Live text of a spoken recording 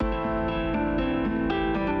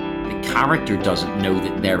character doesn't know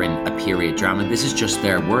that they're in a period drama. This is just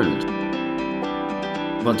their world.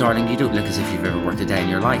 Well, darling, you don't look as if you've ever worked a day in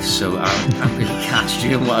your life, so I'm really cast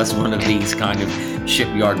you as one of these kind of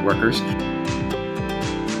shipyard workers.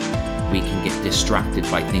 We can get distracted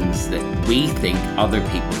by things that we think other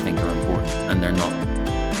people think are important, and they're not.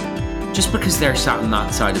 Just because they're sat on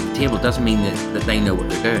that side of the table doesn't mean that they know what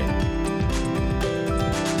they're doing.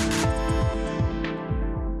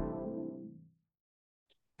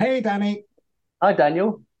 Hey, Danny. Hi,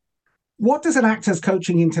 Daniel. What does an Actors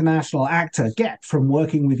Coaching International actor get from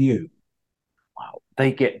working with you? Wow.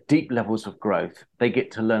 They get deep levels of growth. They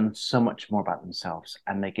get to learn so much more about themselves,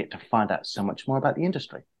 and they get to find out so much more about the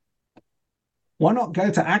industry. Why not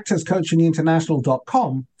go to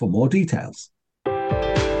actorscoachinginternational.com for more details?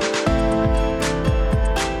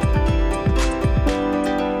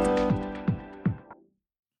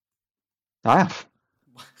 I have.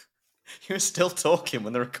 You were still talking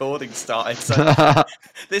when the recording started, so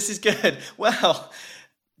this is good. Well,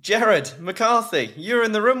 Gerard, McCarthy, you're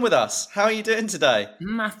in the room with us. How are you doing today?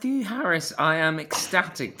 Matthew Harris, I am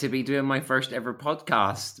ecstatic to be doing my first ever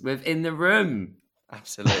podcast with In the Room.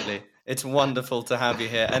 Absolutely. It's wonderful to have you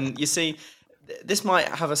here. And you see, this might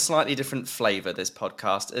have a slightly different flavour, this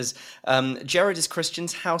podcast, as Gerard is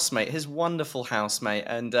Christian's housemate, his wonderful housemate,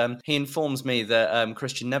 and he informs me that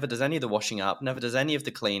Christian never does any of the washing up, never does any of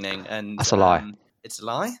the cleaning. And that's a lie. It's a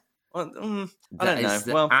lie? Well, I That don't know. is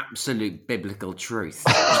the Well, absolute biblical truth.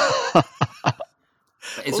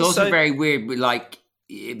 It's Also- also very weird, like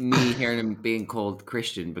me hearing him being called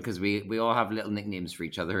Christian, because we all have little nicknames for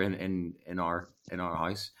each other in our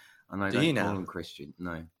house, and I Do don't you call now? him Christian.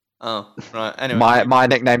 No. Oh, right. Anyway. My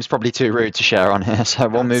nickname's probably too rude to share on here, so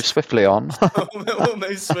we'll move swiftly on. We'll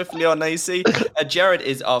move swiftly on. Now, you see, Gerard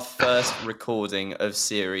is our first recording of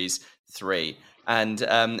Series 3. And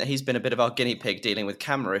he's been a bit of our guinea pig dealing with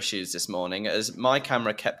camera issues this morning, as my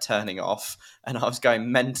camera kept turning off and I was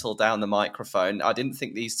going mental down the microphone. I didn't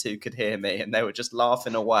think these two could hear me, and they were just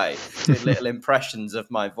laughing away, doing little impressions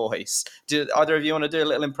of my voice. Do either of you want to do a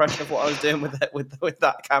little impression of what I was doing with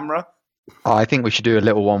that camera? I think we should do a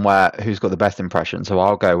little one where who's got the best impression. So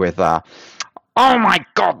I'll go with, oh my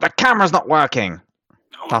God, the camera's not working.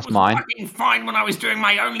 That's mine. It was working fine when I was doing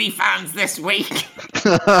my OnlyFans this week.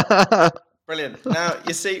 Brilliant. Now,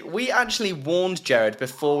 you see, we actually warned Gerard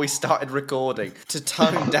before we started recording to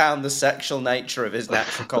tone down the sexual nature of his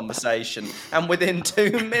natural conversation. And within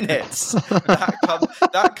 2 minutes,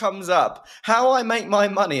 that comes up. How I make my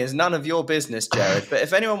money is none of your business, Gerard. But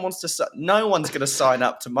if anyone wants to, no one's going to sign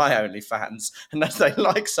up to my OnlyFans unless they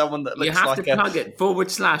like someone that looks You have like to plug it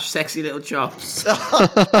 / sexy little chops.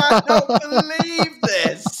 I cannot believe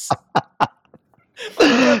this.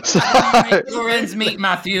 Your ends meet,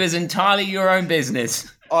 Matthew, is entirely your own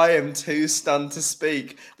business. I am too stunned to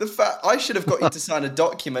speak. The fact I should have got you to sign a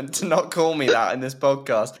document to not call me that in this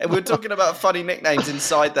podcast. And we're talking about funny nicknames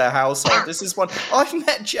inside their household. This is one. I've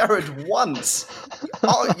met Gerard once.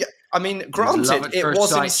 Oh, yeah. I mean, granted, it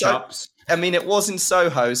was in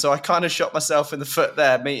Soho, so I kind of shot myself in the foot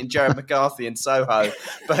there, meeting Gerard McCarthy in Soho.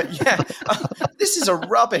 But yeah, this is a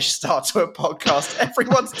rubbish start to a podcast.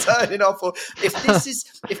 Everyone's turning off. Or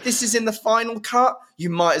if this is in the final cut, you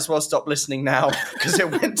might as well stop listening now, because it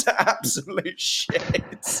went to absolute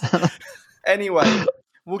shit. Anyway,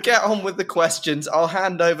 we'll get on with the questions. I'll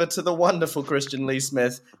hand over to the wonderful Christian Lee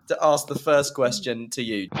Smith to ask the first question to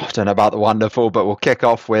you. I don't know about the wonderful, but we'll kick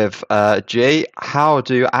off with G. How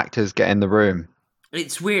do actors get in the room?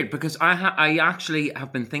 It's weird, because I actually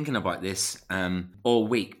have been thinking about this all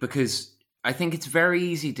week, because I think it's very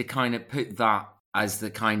easy to kind of put that as the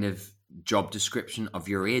kind of job description of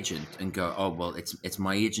your agent and go, oh, well, it's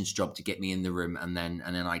my agent's job to get me in the room, and then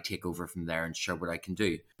I take over from there and show what I can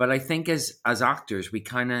do. But I think as actors, we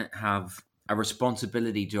kind of have a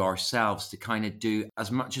responsibility to ourselves to kind of do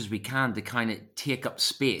as much as we can to kind of take up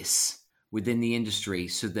space within the industry,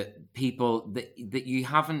 so that people that you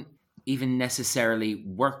haven't even necessarily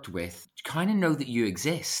worked with kind of know that you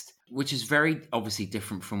exist, which is very obviously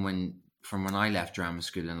different from when I left drama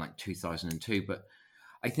school in like 2002. But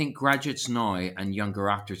I think graduates now and younger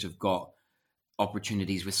actors have got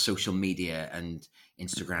opportunities with social media and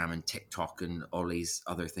Instagram and TikTok and all these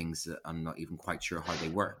other things that I'm not even quite sure how they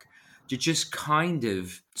work, to just kind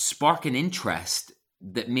of spark an interest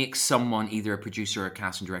that makes someone, either a producer, a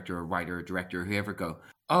casting director, a writer, a director, or whoever, go,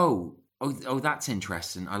 oh, that's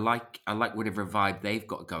interesting. I like whatever vibe they've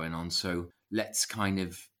got going on. So let's kind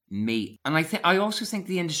of meet. And I also think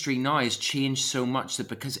the industry now has changed so much, that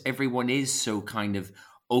because everyone is so kind of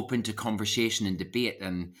open to conversation and debate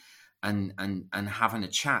and having a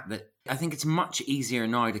chat, that I think it's much easier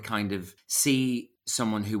now to kind of see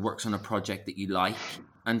someone who works on a project that you like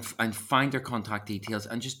and find their contact details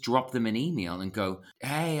and just drop them an email and go,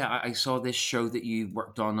 hey, I saw this show that you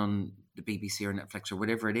worked on the BBC or Netflix or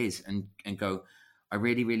whatever it is, and go, I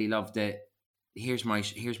really, really loved it. Here's my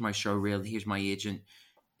show reel. Here's my agent.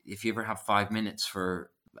 If you ever have 5 minutes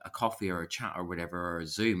for a coffee or a chat or whatever, or a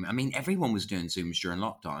Zoom. I mean, everyone was doing Zooms during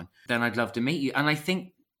lockdown. Then I'd love to meet you. And I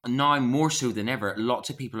think now more so than ever, lots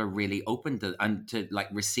of people are really open to like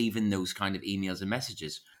receiving those kind of emails and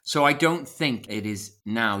messages. So I don't think it is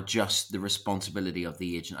now just the responsibility of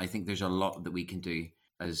the agent. I think there's a lot that we can do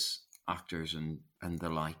as actors and the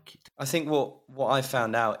like. I think what I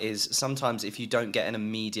found out is sometimes if you don't get an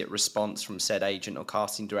immediate response from said agent or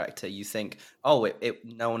casting director, you think, oh,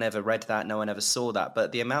 no one ever read that, no one ever saw that.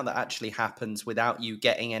 But the amount that actually happens without you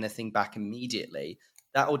getting anything back immediately,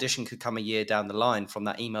 that audition could come a year down the line from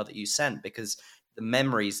that email that you sent, because the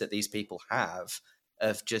memories that these people have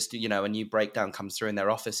of just, you know, a new breakdown comes through in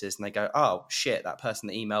their offices and they go, oh, shit, that person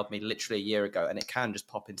that emailed me literally a year ago, and it can just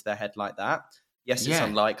pop into their head like that. Yes, it's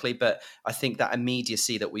unlikely, but I think that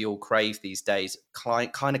immediacy that we all crave these days kind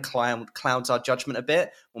of clouds our judgment a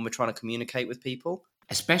bit when we're trying to communicate with people.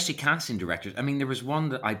 Especially casting directors. I mean, there was one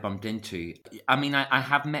that I bumped into. I mean, I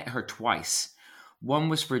have met her twice. One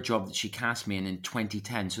was for a job that she cast me in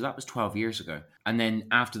 2010, so that was 12 years ago. And then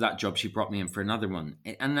after that job, she brought me in for another one.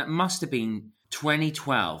 And that must have been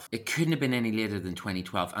 2012. It couldn't have been any later than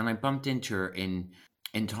 2012. And I bumped into her in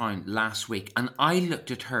town last week, and I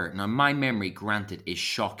looked at her. Now, my memory, granted, is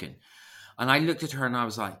shocking. And I looked at her and I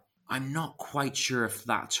was like, I'm not quite sure if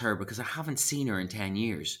that's her, because I haven't seen her in 10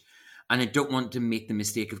 years. And I don't want to make the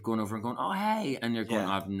mistake of going over and going, oh, hey. And they're going,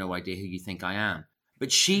 I have no idea who you think I am.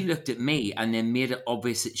 But she looked at me and then made it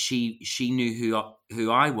obvious that she knew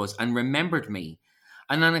who I was and remembered me.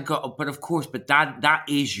 And then I got, but of course, but that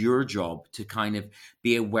is your job, to kind of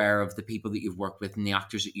be aware of the people that you've worked with and the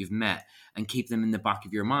actors that you've met and keep them in the back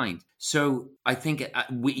of your mind. So I think,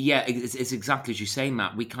 it's exactly as you say,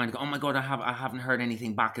 Matt. We kind of go, oh my God, I haven't heard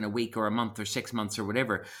anything back in a week or a month or 6 months or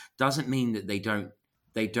whatever. Doesn't mean that they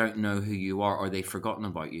don't know who you are or they've forgotten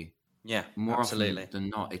about you. Yeah, more absolutely. often than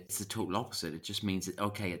not, it's the total opposite. It just means that,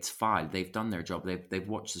 okay, it's filed. They've done their job. They've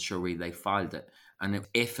watched the show reel. They filed it. And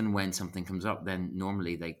if and when something comes up, then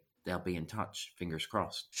normally they'll be in touch. Fingers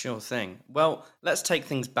crossed. Sure thing. Well, let's take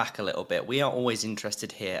things back a little bit. We are always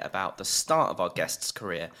interested here about the start of our guest's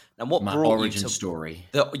career and what My brought origin you to story.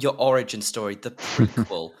 your origin story, the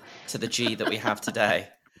prequel to the G that we have today.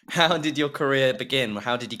 How did your career begin?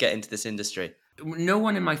 How did you get into this industry? No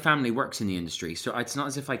one in my family works in the industry, so it's not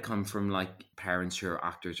as if I come from like parents who are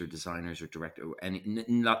actors or designers or directors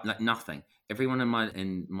or nothing. Everyone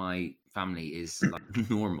in my family is like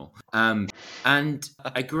normal. And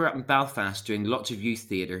I grew up in Belfast doing lots of youth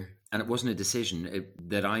theatre, and it wasn't a decision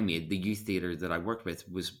that I made. The youth theatre that I worked with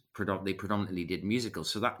was they predominantly did musicals,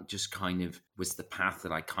 so that just kind of was the path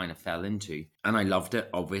that I kind of fell into, and I loved it,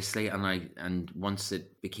 obviously. And once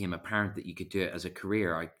it became apparent that you could do it as a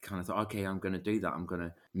career, I kind of thought, okay, I'm going to do that. I'm going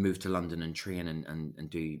to move to London and train and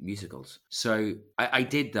do musicals. So I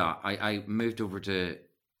did that. I moved over to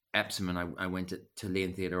Epsom and I went to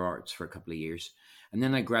Lane Theatre Arts for a couple of years, and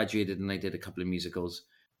then I graduated and I did a couple of musicals.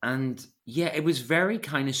 And yeah, it was very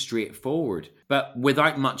kind of straightforward, but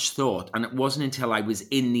without much thought. And it wasn't until I was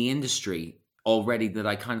in the industry already that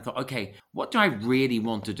I kind of thought, okay, what do I really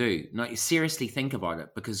want to do? Now, seriously think about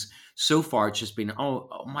it, because so far it's just been,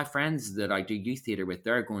 my friends that I do youth theatre with,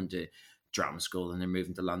 they're going to drama school and they're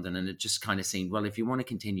moving to London. And it just kind of seemed, well, if you want to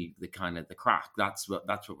continue the crack, that's what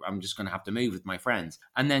I'm just going to have to move with my friends.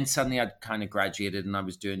 And then suddenly I'd kind of graduated and I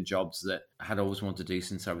was doing jobs that I had always wanted to do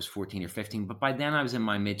since I was 14 or 15. But by then I was in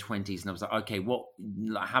my mid-20s and I was like, okay,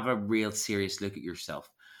 have a real serious look at yourself.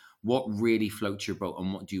 What really floats your boat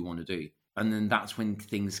and what do you want to do? And then that's when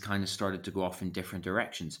things kind of started to go off in different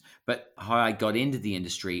directions. But how I got into the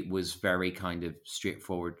industry was very kind of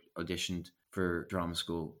straightforward. Auditioned for drama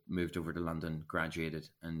school, moved over to London, graduated,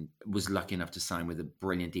 and was lucky enough to sign with a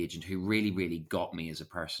brilliant agent who really, really got me as a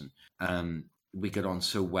person. We got on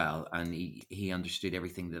so well, and he understood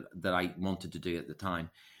everything that I wanted to do at the time,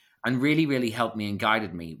 and really, really helped me and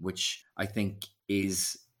guided me, which I think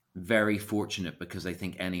is very fortunate, because I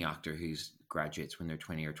think any actor who's graduates when they're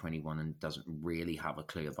 20 or 21 and doesn't really have a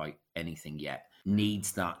clue about anything yet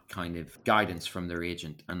needs that kind of guidance from their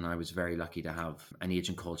agent. And I was very lucky to have an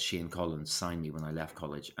agent called Shane Collins sign me when I left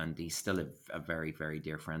college, and he's still a very, very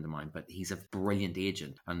dear friend of mine, but he's a brilliant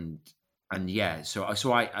agent. And yeah, so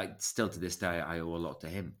I still to this day I owe a lot to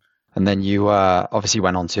him. And then you obviously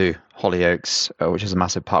went on to Hollyoaks, which is a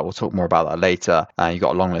massive part. We'll talk more about that later. You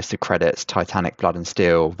got a long list of credits: Titanic, Blood and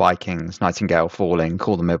Steel, Vikings, Nightingale Falling,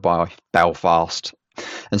 Call the Midwife, Belfast.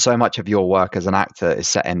 And so much of your work as an actor is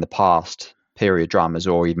set in the past, period dramas,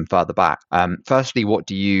 or even further back. Firstly, what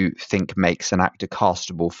do you think makes an actor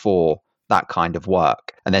castable for that kind of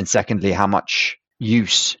work? And then secondly, how much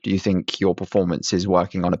use do you think your performance is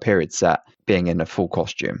working on a period set, being in a full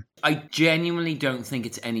costume? I genuinely don't think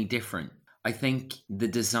it's any different. I think the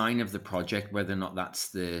design of the project, whether or not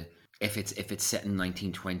that's if it's set in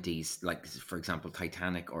 1920s, like for example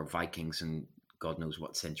Titanic or Vikings, and God knows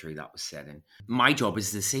what century that was set in. My job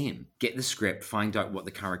is the same. Get the script, find out what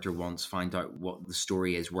the character wants, find out what the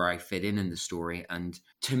story is, where I fit in the story. And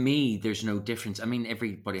to me, there's no difference. I mean,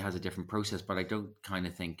 everybody has a different process, but I don't kind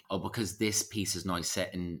of think, oh, because this piece is now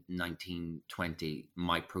set in 1920,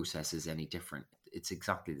 my process is any different. It's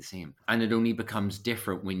exactly the same. And it only becomes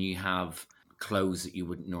different when you have clothes that you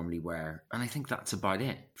wouldn't normally wear. And I think that's about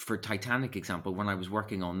it. For Titanic example, when I was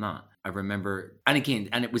working on that, I remember, and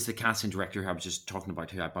it was the casting director who I was just talking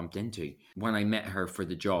about, who I bumped into when I met her for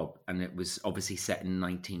the job. And it was obviously set in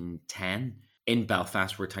 1910 in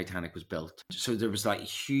Belfast, where Titanic was built. So there was like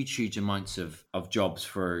huge amounts of jobs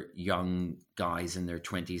for young guys in their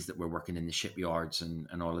 20s that were working in the shipyards and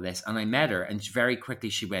all of this. And I met her, and very quickly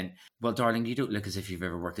she went, well, darling, you don't look as if you've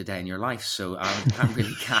ever worked a day in your life, so I can't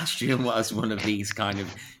really cast you as one of these kind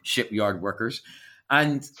of shipyard workers.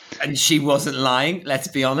 And she wasn't lying, let's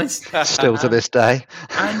be honest. Still to this day.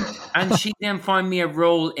 And she then found me a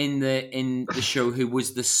role in the show, who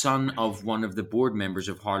was the son of one of the board members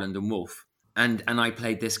of Harland and Wolff. And I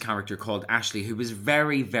played this character called Ashley, who was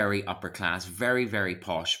very, very upper class, very, very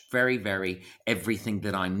posh, very, very everything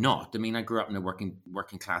that I'm not. I mean, I grew up in a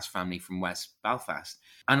working class family from West Belfast.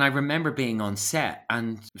 And I remember being on set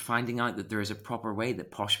and finding out that there is a proper way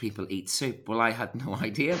that posh people eat soup. Well, I had no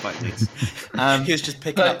idea about this. He was just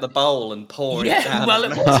picking up the bowl and pouring it down. Well,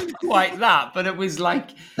 it wasn't quite that, but it was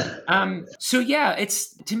like, so yeah,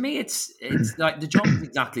 to me, it's like the job is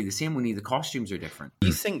exactly the same, only the costumes are different.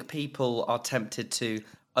 You think people are tempted to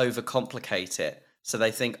overcomplicate it? So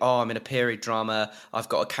they think, oh, I'm in a period drama, I've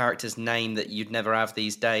got a character's name that you'd never have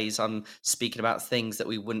these days, I'm speaking about things that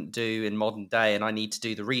we wouldn't do in modern day, and I need to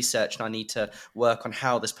do the research, and I need to work on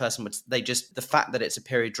how this person would... the fact that it's a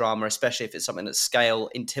period drama, especially if it's something at scale,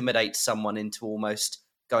 intimidates someone into almost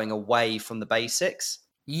going away from the basics.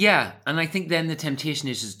 Yeah, and I think then the temptation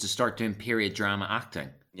is to start doing period drama acting.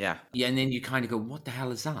 Yeah, and then you kind of go, what the hell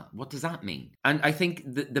is that? What does that mean? And I think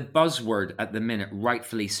the buzzword at the minute,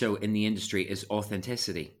 rightfully so in the industry, is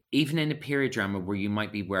authenticity. Even in a period drama where you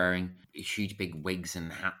might be wearing huge big wigs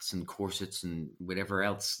and hats and corsets and whatever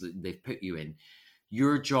else that they've put you in,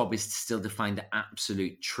 your job is still to find the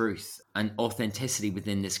absolute truth and authenticity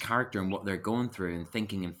within this character and what they're going through and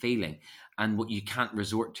thinking and feeling. And what you can't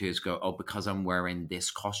resort to is go, oh, because I'm wearing this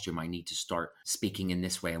costume, I need to start speaking in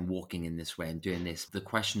this way and walking in this way and doing this. The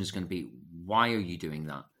question is going to be, why are you doing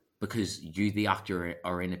that? Because you, the actor,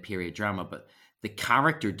 are in a period drama, but the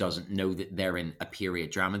character doesn't know that they're in a period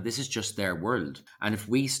drama. This is just their world. And if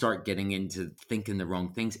we start getting into thinking the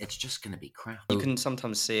wrong things, it's just going to be crap. You can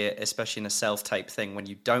sometimes see it, especially in a self-tape thing, when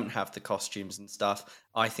you don't have the costumes and stuff.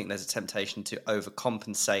 I think there's a temptation to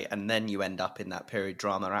overcompensate, and then you end up in that period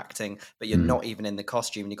drama acting, but you're not even in the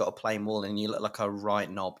costume, and you've got a plain wall, and you look like a right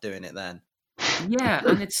knob doing it then. Yeah,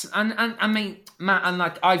 and it's and I mean, Matt, and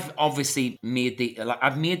like I've obviously made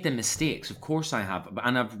I've made the mistakes, of course I have,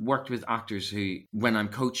 and I've worked with actors who, when I'm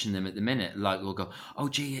coaching them at the minute, like will go, oh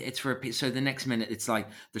gee, it's for a piece. So the next minute it's like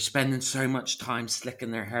they're spending so much time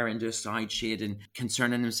slicking their hair into a side shade and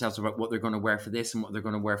concerning themselves about what they're going to wear for this and what they're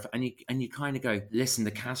going to wear for, and you kind of go, listen,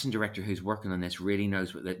 the casting director who's working on this really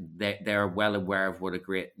knows what they're well aware of what a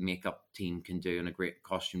great makeup team can do and a great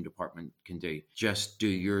costume department can do. Just do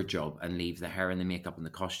your job and leave the hair and the makeup and the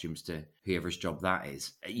costumes to whoever's job that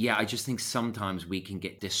is. Yeah, I just think sometimes we can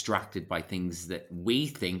get distracted by things that we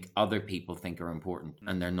think other people think are important,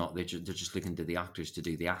 and they're not. They're just looking to the actors to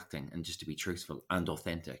do the acting and just to be truthful and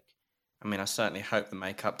authentic. I mean, I certainly hope the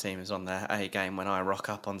makeup team is on their A game when I rock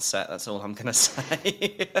up on set. That's all I'm going to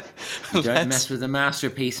say. You don't mess with a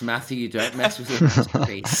masterpiece, Matthew. You don't mess with a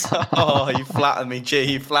masterpiece. Oh, you flatter me, G.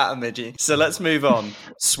 You flatter me, G. So let's move on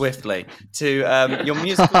swiftly to your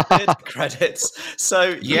musical theatre credits. So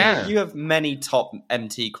you have many top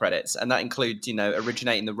MT credits, and that includes,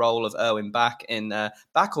 originating the role of Erwin Bach in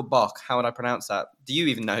Bach or Bach? How would I pronounce that? Do you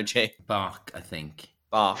even know, G? Bach, I think.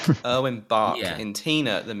 Erwin Bach Yeah. in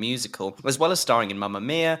Tina, the musical, as well as starring in Mamma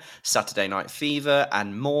Mia, Saturday Night Fever,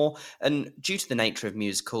 and more. And due to the nature of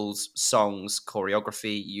musicals, songs,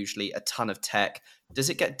 choreography, usually a ton of tech, does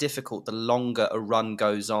it get difficult the longer a run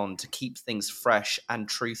goes on to keep things fresh and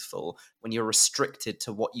truthful when you're restricted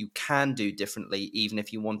to what you can do differently, even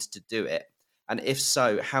if you wanted to do it? And if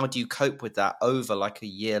so, how do you cope with that over like a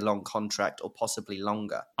year-long contract or possibly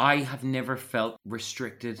longer? I have never felt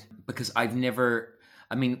restricted because I've never.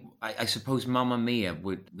 I mean, I suppose Mamma Mia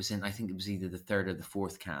was in, I think it was either the third or the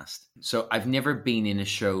fourth cast. So I've never been in a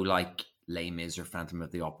show like Les Mis or Phantom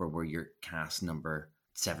of the Opera where you're cast number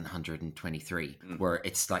 723, where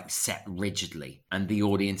it's like set rigidly and the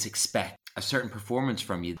audience expect a certain performance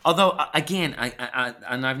from you. Although, again,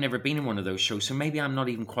 and I've never been in one of those shows, so maybe I'm not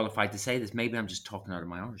even qualified to say this. Maybe I'm just talking out of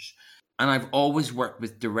my arse. And I've always worked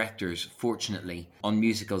with directors, fortunately, on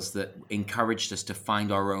musicals that encouraged us to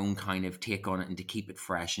find our own kind of take on it and to keep it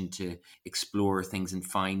fresh and to explore things and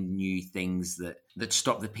find new things that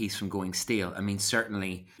stop the piece from going stale. I mean,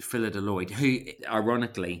 certainly Phyllida Lloyd, who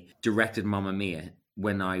ironically directed Mamma Mia,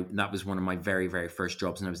 that was one of my very, very first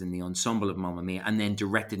jobs, and I was in the ensemble of Mamma Mia, and then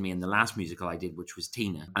directed me in the last musical I did, which was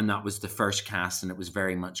Tina, and that was the first cast, and it was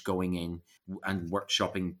very much going in and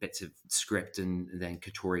workshopping bits of script, and then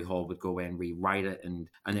Katori Hall would go in and rewrite it, and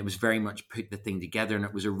it was very much put the thing together, and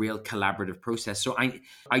it was a real collaborative process. So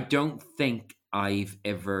I don't think I've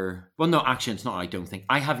ever, well, no, actually, it's not. I don't think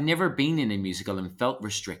I have never been in a musical and felt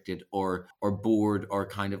restricted or bored or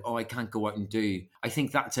kind of, oh, I can't go out and do. I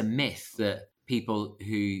think that's a myth that people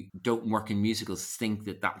who don't work in musicals think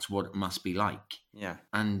that that's what it must be like. Yeah.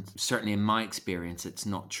 And certainly in my experience, it's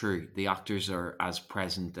not true. The actors are as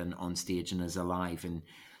present and on stage and as alive and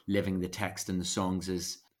living the text and the songs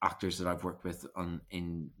as actors that I've worked with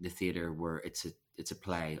in the theatre where it's a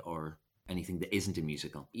play or anything that isn't a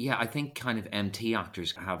musical. Yeah, I think kind of MT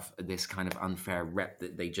actors have this kind of unfair rep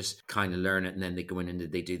that they just kind of learn it and then they go in and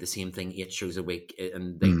they do the same thing 8 shows a week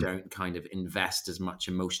and they don't kind of invest as much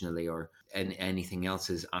emotionally or in anything else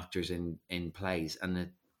as actors in plays. And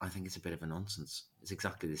I think it's a bit of a nonsense. It's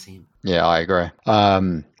exactly the same. Yeah, I agree.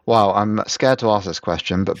 Well, I'm scared to ask this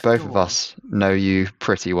question, but both of us know you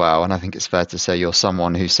pretty well, and I think it's fair to say you're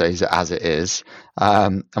someone who says it as it is.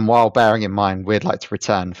 And while bearing in mind we'd like to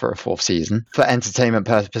return for a 4th season, for entertainment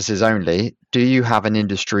purposes only, do you have an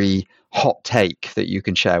industry hot take that you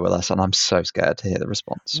can share with us? And I'm so scared to hear the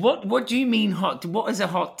response. What do you mean hot? What is a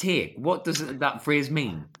hot take? What does that phrase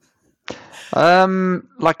mean?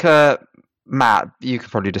 Matt, you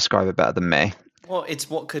could probably describe it better than me. Well, it's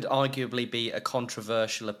what could arguably be a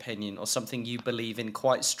controversial opinion or something you believe in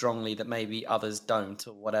quite strongly that maybe others don't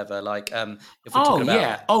or whatever. Like, if we're talking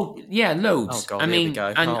about... loads. Oh, God, I here we mean,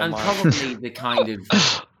 go. and probably the kind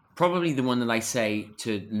of... Probably the one that I say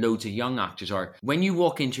to loads of young actors are, when you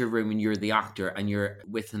walk into a room and you're the actor and you're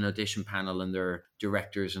with an audition panel and there are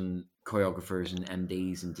directors and choreographers and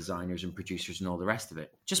MDs and designers and producers and all the rest of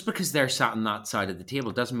it, just because they're sat on that side of the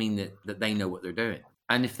table doesn't mean that they know what they're doing.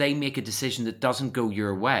 And if they make a decision that doesn't go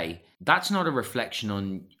your way, that's not a reflection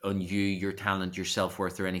on you, your talent, your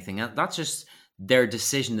self-worth or anything else. That's just their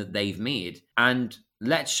decision that they've made. And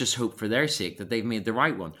let's just hope for their sake that they've made the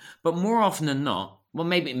right one. But more often than not, well,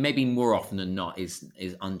 maybe more often than not is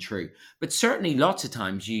untrue. But certainly lots of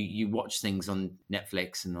times you watch things on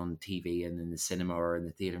Netflix and on TV and in the cinema or in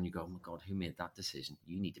the theatre and you go, oh my God, who made that decision?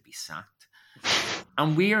 You need to be sacked.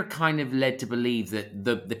 And we are kind of led to believe that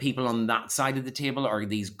the people on that side of the table are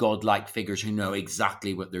these godlike figures who know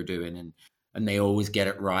exactly what they're doing and they always get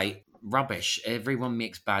it right. Rubbish. Everyone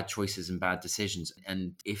makes bad choices and bad decisions.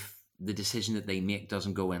 And if the decision that they make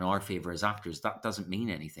doesn't go in our favour as actors, that doesn't mean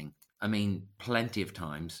anything. I mean, plenty of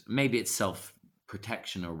times, maybe it's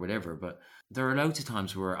self-protection or whatever, but there are loads of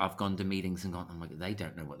times where I've gone to meetings and gone, oh my God, they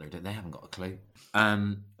don't know what they're doing. They haven't got a clue.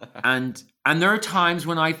 And there are times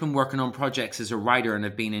when I've been working on projects as a writer and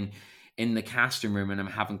I've been in the casting room and I'm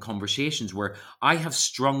having conversations where I have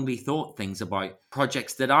strongly thought things about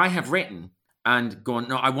projects that I have written and going,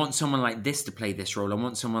 no, I want someone like this to play this role. I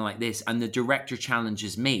want someone like this. And the director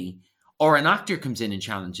challenges me or an actor comes in and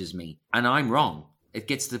challenges me and I'm wrong. It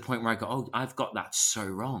gets to the point where I go, oh, I've got that so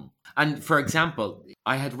wrong. And for example,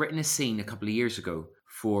 I had written a scene a couple of years ago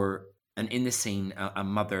and in the scene, a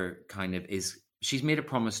mother she's made a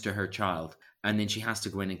promise to her child and then she has to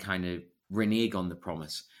go in and kind of renege on the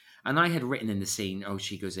promise. And I had written in the scene,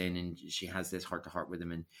 she goes in and she has this heart-to-heart with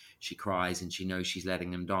him and she cries and she knows she's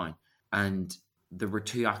letting him down. And there were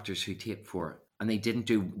 2 actors who taped for it and they didn't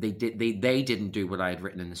do what I had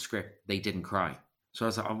written in the script. They didn't cry. So I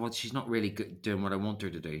was like, oh, well, she's not really good doing what I want her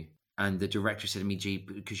to do. And the director said to me, "Gee,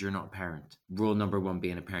 because you're not a parent. Rule number one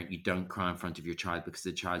being a parent, you don't cry in front of your child, because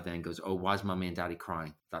the child then goes, oh, why is mommy and daddy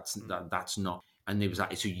crying? That's not." And it was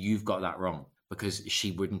like, so you've got that wrong, because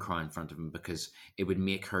she wouldn't cry in front of him because it would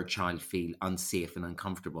make her child feel unsafe and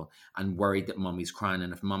uncomfortable and worried that mommy's crying.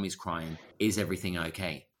 And if mommy's crying, is everything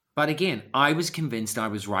okay? But again, I was convinced I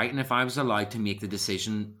was right. And if I was allowed to make the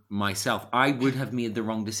decision myself, I would have made the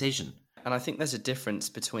wrong decision. And I think there's a difference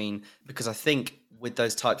between, because I think with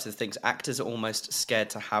those types of things, actors are almost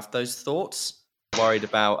scared to have those thoughts, worried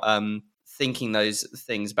about thinking those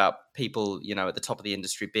things about people, at the top of the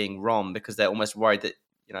industry being wrong, because they're almost worried that,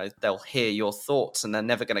 they'll hear your thoughts and they're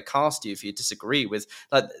never going to cast you if you disagree with,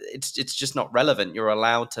 like, it's just not relevant. You're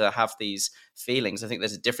allowed to have these feelings. I think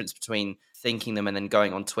there's a difference between thinking them and then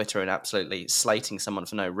going on Twitter and absolutely slating someone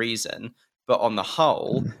for no reason. But on the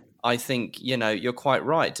whole, I think, you're quite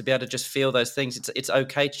right to be able to just feel those things. It's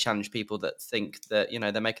okay to challenge people that think that,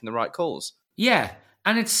 they're making the right calls. Yeah.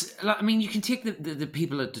 And it's, I mean, you can take the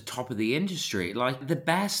people at the top of the industry. Like, the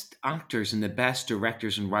best actors and the best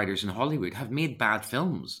directors and writers in Hollywood have made bad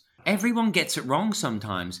films. Everyone gets it wrong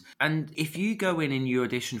sometimes. And if you go in and you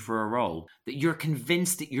audition for a role that you're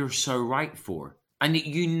convinced that you're so right for, and that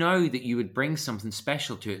you know that you would bring something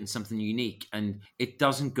special to it and something unique, and it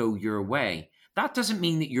doesn't go your way, that doesn't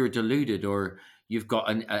mean that you're deluded or you've got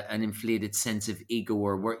an inflated sense of ego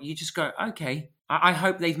or work. You just go, okay, I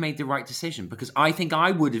hope they've made the right decision, because I think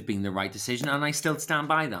I would have been the right decision, and I still stand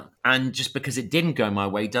by that. And just because it didn't go my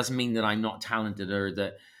way doesn't mean that I'm not talented or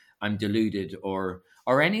that I'm deluded or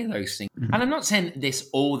any of those things. Mm-hmm. And I'm not saying this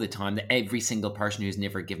all the time, that every single person who's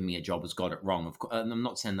never given me a job has got it wrong. Of course, I'm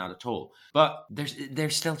not saying that at all. But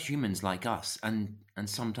there's still humans like us, and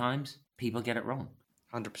sometimes people get it wrong.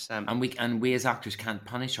 100%. And we as actors can't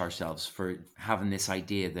punish ourselves for having this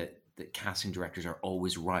idea that casting directors are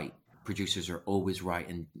always right, producers are always right,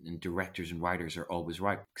 and directors and writers are always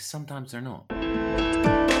right, because sometimes they're not.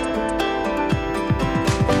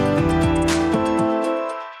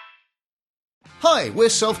 Hi, we're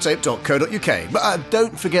selftape.co.uk, but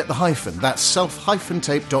don't forget the hyphen. That's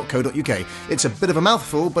self-tape.co.uk. It's a bit of a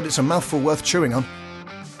mouthful, but it's a mouthful worth chewing on.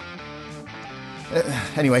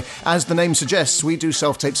 Anyway, as the name suggests, we do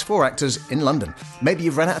self-tapes for actors in London. Maybe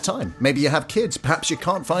you've run out of time. Maybe you have kids. Perhaps you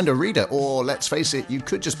can't find a reader. Or, let's face it, you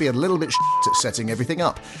could just be a little bit at setting everything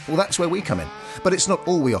up. Well, that's where we come in. But it's not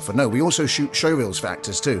all we offer. No, we also shoot showreels for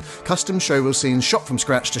actors too. Custom showreel scenes shot from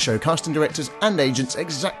scratch to show casting directors and agents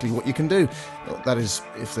exactly what you can do. Well, that is,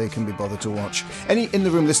 if they can be bothered to watch. Any In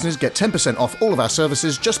The Room listeners get 10% off all of our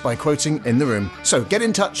services just by quoting In The Room. So get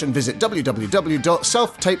in touch and visit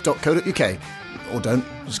www.selftape.co.uk. Or don't,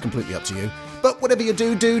 it's completely up to you. But whatever you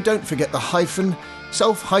do, don't forget the hyphen,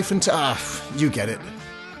 you get it.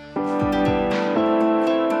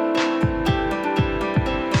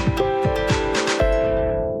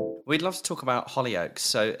 We'd love to talk about Hollyoaks.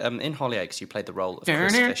 So in Hollyoaks, you played the role of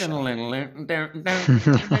Chris Fisher. Oh,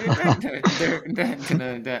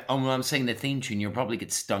 well, I'm saying the theme tune, you'll probably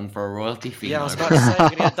get stung for a royalty fee. Yeah, I was about to say, you're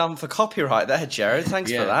going to get done for copyright there, Gerard.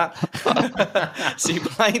 Thanks for that. So you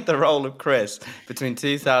played the role of Chris between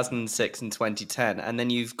 2006 and 2010, and then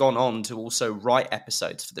you've gone on to also write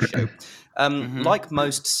episodes for the show. Like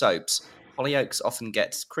most soaps, Hollyoaks often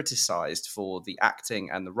gets criticised for the acting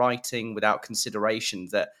and the writing without consideration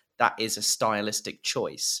that is a stylistic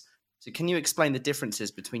choice. So can you explain the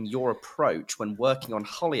differences between your approach when working on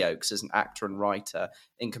Hollyoaks as an actor and writer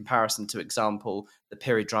in comparison to, example, the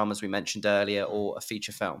period dramas we mentioned earlier or a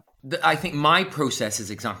feature film? I think my process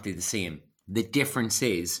is exactly the same. The difference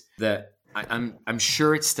is that I'm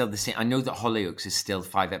sure it's still the same. I know that Hollyoaks is still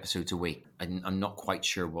 5 episodes a week. I'm not quite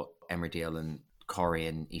sure what Emmerdale and Corrie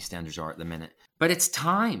and EastEnders are at the minute. But it's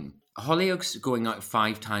time. Hollyoaks going out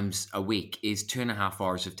 5 times a week is 2.5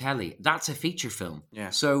 hours of telly. That's a feature film.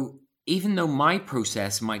 Yeah. So even though my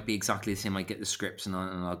process might be exactly the same, I get the scripts and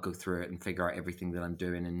I'll go through it and figure out everything that I'm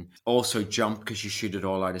doing, and also jump because you shoot it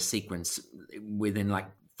all out of sequence within like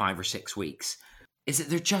 5 or 6 weeks. Is that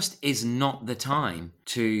there just is not the time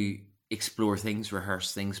to explore things,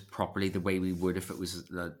 rehearse things properly the way we would if it was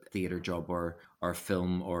a theatre job or a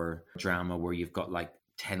film or drama where you've got like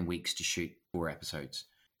 10 weeks to shoot 4 episodes.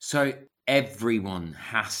 So everyone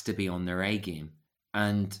has to be on their A game,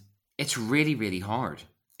 and it's really, really hard.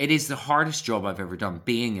 It is the hardest job I've ever done,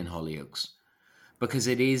 being in Hollyoaks, because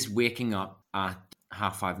it is waking up at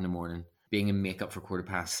 5:30 in the morning, being in makeup for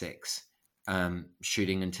 6:15,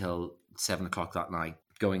 shooting until 7 o'clock that night,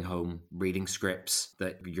 going home, reading scripts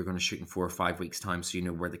that you're going to shoot in 4 or 5 weeks' time, so you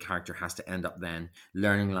know where the character has to end up then,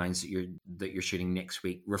 learning lines that you're shooting next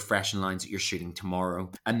week, refreshing lines that you're shooting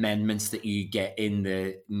tomorrow, amendments that you get in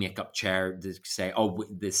the makeup chair to say, oh,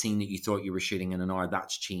 the scene that you thought you were shooting in an hour,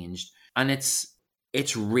 that's changed. And it's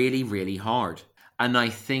really, really hard. And I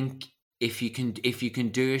think if you can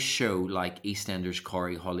do a show like EastEnders,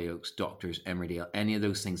 Corrie, Hollyoaks, Doctors, Emmerdale, any of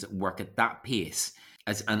those things that work at that pace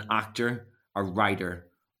as an actor, a writer,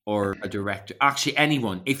 or a director, actually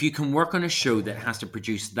anyone, if you can work on a show that has to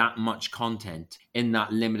produce that much content in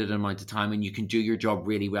that limited amount of time and you can do your job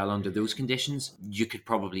really well under those conditions, you could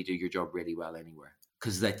probably do your job really well anywhere,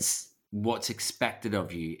 because that's what's expected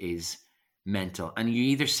of you is mental, and you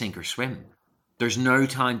either sink or swim. There's no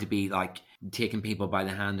time to be like taking people by the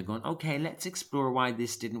hand and going, okay, let's explore why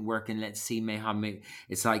this didn't work and let's see maybe.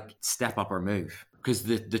 It's like step up or move, because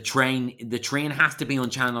the train has to be on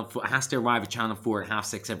channel 4, has to arrive at channel 4 at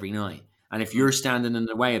 6:30 every night, and if you're standing in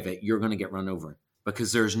the way of it, you're going to get run over,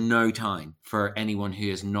 because there's no time for anyone who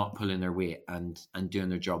is not pulling their weight and doing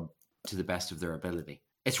their job to the best of their ability.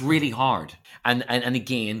 It's really hard, and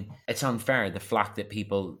again, it's unfair, the flack that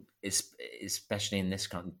people, especially in this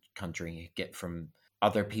country, get from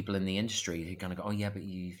other people in the industry who kind of go, oh yeah, but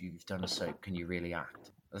you've done a soap, can you really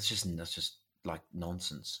act? That's just like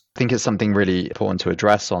nonsense. I think it's something really important to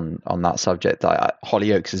address on that subject.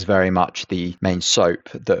 Hollyoaks is very much the main soap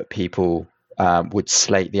that people would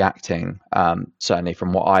slate the acting, certainly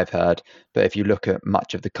from what I've heard. But if you look at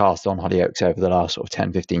much of the cast on Hollyoaks over the last sort of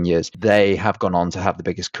 10, 15 years, they have gone on to have the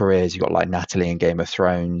biggest careers. You've got like Natalie in Game of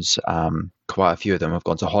Thrones. Quite a few of them have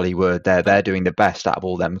gone to Hollywood. They're doing the best out of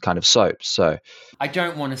all them kind of soaps. So I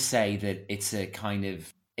don't want to say that it's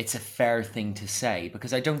a fair thing to say,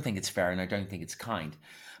 because I don't think it's fair and I don't think it's kind.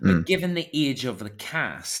 But given the age of the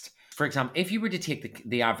cast, for example, if you were to take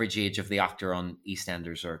the average age of the actor on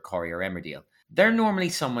EastEnders or Corrie or Emmerdale, they're normally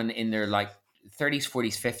someone in their like 30s,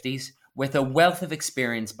 40s, 50s with a wealth of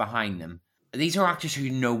experience behind them. These are actors who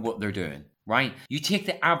know what they're doing, right? You take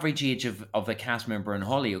the average age of a cast member in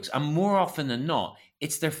Hollyoaks, and more often than not,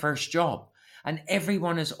 it's their first job. And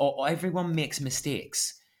everyone makes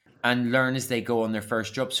mistakes and learn as they go on their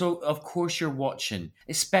first job. So, of course, you're watching,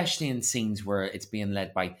 especially in scenes where it's being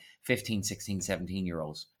led by 15, 16,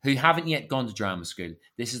 17-year-olds who haven't yet gone to drama school.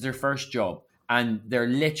 This is their first job, and they're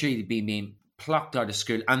literally being plucked out of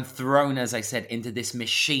school and thrown, as I said, into this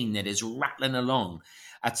machine that is rattling along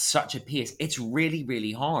at such a pace. It's really,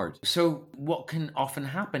 really hard. So what can often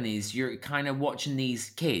happen is you're kind of watching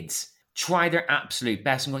these kids try their absolute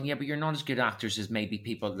best and going, yeah, but you're not as good actors as maybe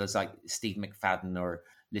people that's like Steve McFadden or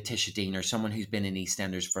Letitia Dean or someone who's been in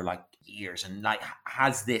EastEnders for like years and like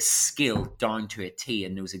has this skill down to a T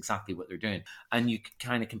and knows exactly what they're doing. And you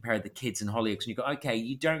kind of compare the kids in Hollyoaks and you go, okay,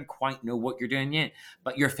 you don't quite know what you're doing yet,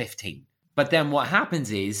 but you're 15. But then what happens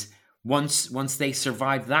is once they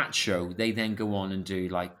survive that show, they then go on and do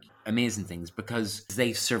like amazing things because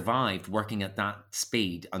they've survived working at that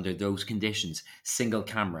speed under those conditions, single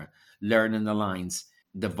camera, learning the lines,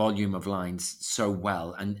 the volume of lines so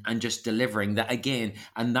well and just delivering that again.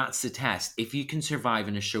 And that's the test. If you can survive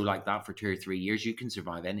in a show like that for 2 or 3 years, you can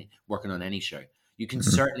survive working on any show. You can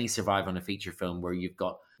certainly survive on a feature film where you've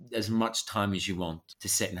got as much time as you want to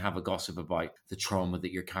sit and have a gossip about the trauma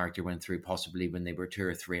that your character went through, possibly when they were 2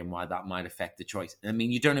 or 3, and why that might affect the choice. I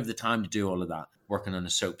mean, you don't have the time to do all of that working on a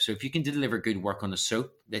soap. So if you can deliver good work on a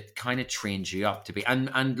soap, that kind of trains you up to be.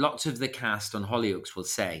 And lots of the cast on Hollyoaks will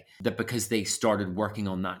say that because they started working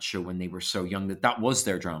on that show when they were so young, that was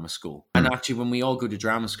their drama school. And actually, when we all go to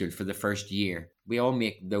drama school for the first year, we all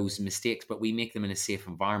make those mistakes, but we make them in a safe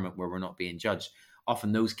environment where we're not being judged.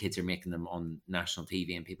 Often those kids are making them on national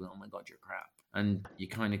TV and people go, oh my God, you're crap. And you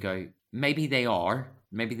kind of go, maybe they are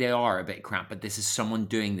a bit crap, but this is someone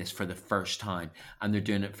doing this for the first time and they're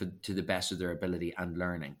doing it to the best of their ability and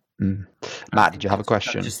learning. Matt, did you have a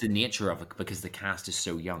question? That's just the nature of it because the cast is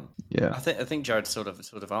so young. Yeah, I think Gerard sort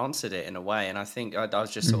of answered it in a way, and I think I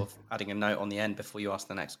was just sort of adding a note on the end before you ask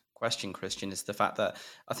the next question, Christian, is the fact that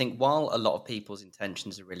I think while a lot of people's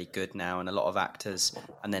intentions are really good now, and a lot of actors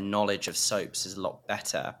and their knowledge of soaps is a lot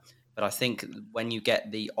better, but I think when you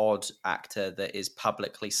get the odd actor that is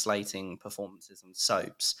publicly slating performances on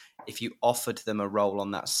soaps, if you offered them a role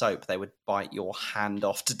on that soap, they would bite your hand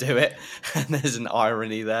off to do it. And there's an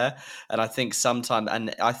irony there. And I think sometimes,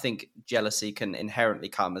 and I think jealousy can inherently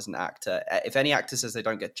come as an actor. If any actor says they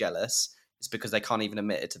don't get jealous, it's because they can't even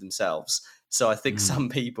admit it to themselves. So I think some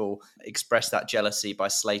people express that jealousy by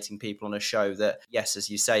slating people on a show that, yes, as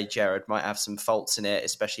you say, Gerard, might have some faults in it,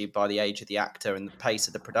 especially by the age of the actor and the pace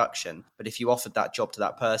of the production. But if you offered that job to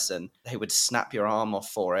that person, they would snap your arm off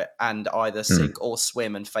for it and either sink or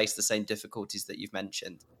swim and face the same difficulties that you've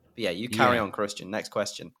mentioned. But yeah, you carry on, Christian. Next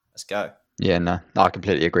question. Let's go. Yeah, no, I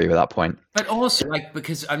completely agree with that point. But also, like,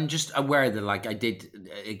 because I'm just aware that, like, I did,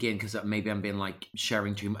 again, because maybe I'm being, like,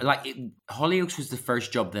 sharing too much. Like, Hollyoaks was the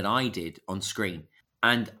first job that I did on screen.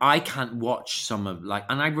 And I can't watch some of, like,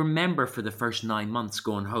 and I remember for the first 9 months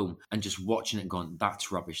going home and just watching it going,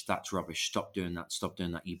 that's rubbish, stop doing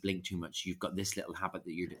that, you blink too much, you've got this little habit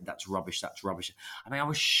that you're doing, that's rubbish. I mean, I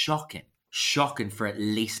was shocking for at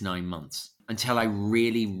least 9 months until I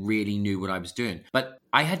really, really knew what I was doing. But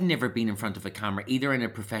I had never been in front of a camera, either in a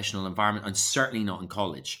professional environment and certainly not in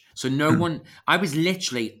college. So I was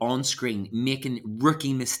literally on screen making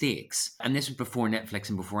rookie mistakes. And this was before Netflix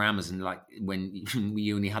and before Amazon, like when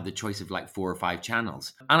we only had the choice of like 4 or 5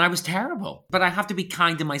 channels. And I was terrible. But I have to be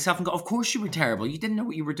kind to myself and go, of course you were terrible. You didn't know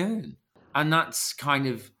what you were doing. And that's kind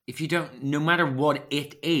of, if you don't, no matter what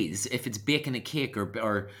it is, if it's baking a cake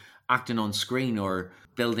or acting on screen or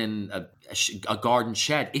building a garden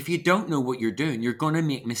shed, if you don't know what you're doing, you're going to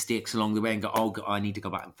make mistakes along the way and go, oh, I need to go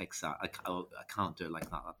back and fix that. I can't do it like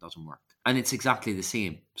that. That doesn't work. And it's exactly the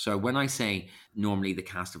same. So when I say normally the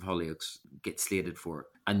cast of Hollyoaks gets slated for it,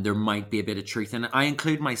 and there might be a bit of truth in it, I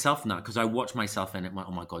include myself in that because I watch myself in it and went,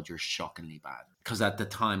 oh my God, you're shockingly bad. Because at the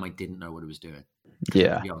time I didn't know what I was doing.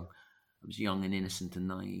 Yeah. I was young and innocent and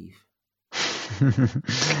naive.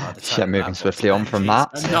 Shit, moving swiftly on from that.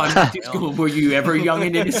 No, I'm not just going, were you ever young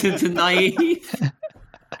and innocent and naive?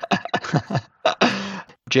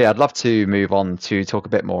 Jay, I'd love to move on to talk a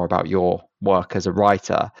bit more about your work as a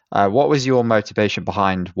writer. What was your motivation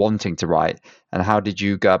behind wanting to write, and how did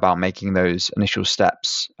you go about making those initial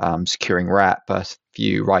steps, securing rep, a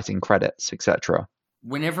few writing credits, etc.?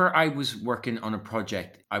 Whenever I was working on a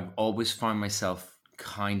project, I always found myself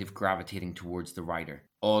kind of gravitating towards the writer.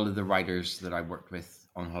 All of the writers that I worked with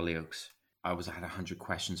on Hollyoaks, I had 100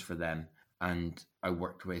 questions for them. And I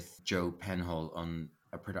worked with Joe Penhall on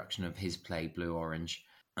a production of his play, Blue Orange.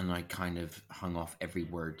 And I kind of hung off every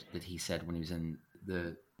word that he said when he was in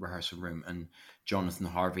the rehearsal room. And Jonathan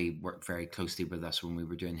Harvey worked very closely with us when we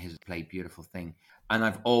were doing his play, Beautiful Thing. And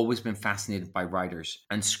I've always been fascinated by writers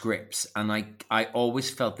and scripts. And I always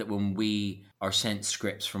felt that when we are sent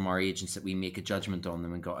scripts from our agents that we make a judgment on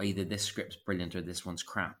them and go, either this script's brilliant or this one's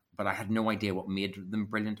crap. But I had no idea what made them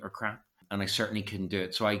brilliant or crap. And I certainly couldn't do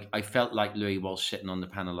it. So I felt like Louis Walsh sitting on the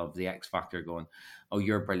panel of The X Factor going, oh,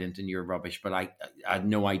 you're brilliant and you're rubbish. But I had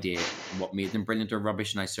no idea what made them brilliant or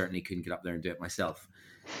rubbish. And I certainly couldn't get up there and do it myself.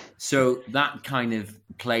 So that kind of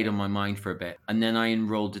played on my mind for a bit. And then I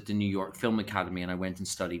enrolled at the New York Film Academy and I went and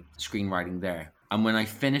studied screenwriting there. And when I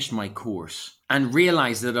finished my course and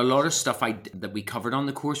realized that a lot of stuff that we covered on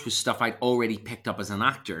the course was stuff I'd already picked up as an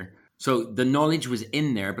actor. So the knowledge was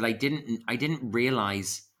in there, but I didn't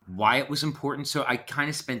realize why it was important. So I kind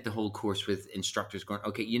of spent the whole course with instructors going,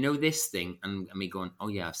 okay, you know this thing, and me going, oh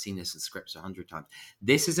yeah, I've seen this in scripts 100 times.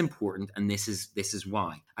 This is important, and this is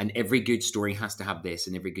why. And every good story has to have this,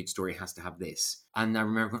 and every good story has to have this. And I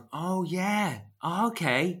remember going, oh yeah, oh,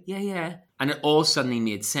 okay, yeah. And it all suddenly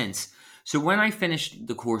made sense. So when I finished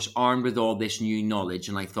the course armed with all this new knowledge,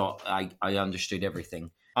 and I thought I understood everything,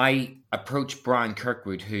 I approached Brian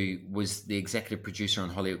Kirkwood, who was the executive producer on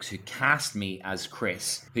Hollyoaks, who cast me as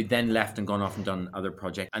Chris, who then left and gone off and done other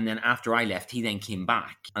projects. And then after I left, he then came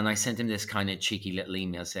back. And I sent him this kind of cheeky little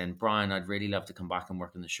email saying, Brian, I'd really love to come back and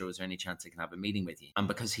work on the show. Is there any chance I can have a meeting with you? And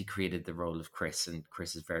because he created the role of Chris, and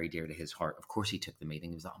Chris is very dear to his heart, of course he took the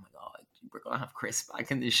meeting. He was like, oh my God, we're going to have Chris back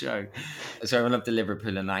in the show. So I went up to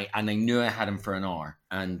Liverpool and I knew I had him for an hour.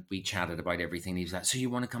 And we chatted about everything. He was like, so you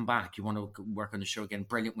want to come back? You want to work on the show again?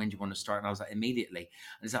 Brilliant. When do you want to start? And I was like, immediately. And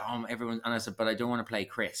he's like, everyone. And I said, but I don't want to play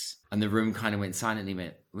Chris. And the room kind of went silent. And he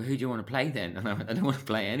went, well, who do you want to play then? And I went, I don't want to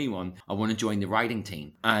play anyone. I want to join the writing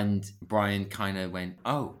team. And Brian kind of went,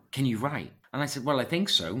 oh, can you write? And I said, well, I think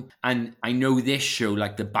so. And I know this show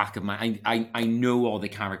like the back of my... I know all the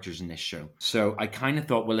characters in this show. So I kind of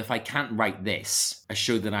thought, well, if I can't write this, a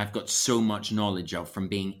show that I've got so much knowledge of from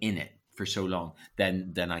being in it for so long,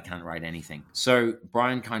 then I can't write anything. So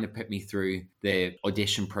Brian kind of put me through the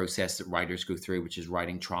audition process that writers go through, which is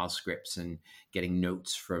writing trial scripts and getting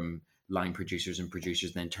notes from line producers and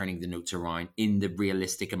producers, then turning the notes around in the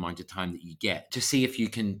realistic amount of time that you get to see if you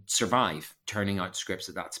can survive turning out scripts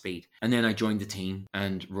at that speed. And then I joined the team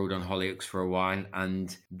and wrote on Hollyoaks for a while,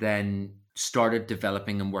 and then started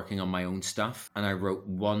developing and working on my own stuff. And I wrote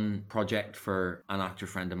one project for an actor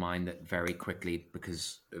friend of mine that very quickly,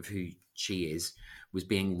 because of who she is, was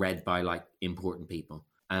being read by like important people.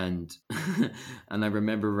 And and I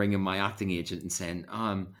remember ringing my acting agent and saying,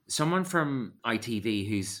 someone from ITV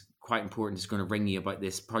who's quite important is going to ring you about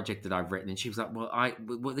this project that I've written. And she was like, well,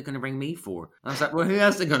 what are they going to ring me for? And I was like, well, who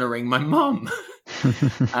else are they going to ring? My mum.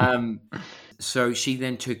 So she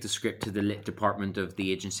then took the script to the lit department of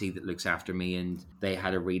the agency that looks after me, and they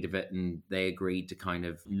had a read of it, and they agreed to kind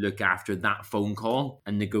of look after that phone call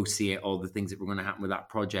and negotiate all the things that were going to happen with that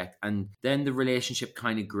project. And then the relationship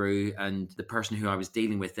kind of grew, and the person who I was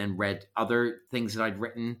dealing with then read other things that I'd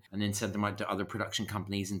written and then sent them out to other production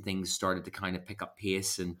companies, and things started to kind of pick up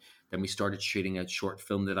pace. And then we started shooting a short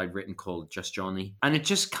film that I'd written called Just Johnny. And it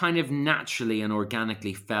just kind of naturally and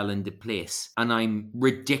organically fell into place. And I'm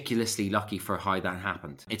ridiculously lucky for how that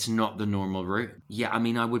happened. It's not the normal route. Yeah, I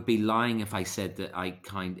mean, I would be lying if I said that I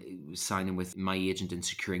kind of signing with my agent and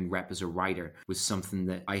securing rep as a writer was something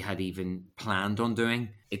that I had even planned on doing.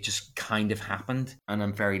 It just kind of happened, and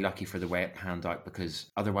I'm very lucky for the way it panned out,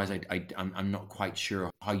 because otherwise I'm not quite sure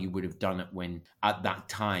how you would have done it when at that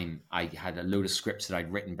time I had a load of scripts that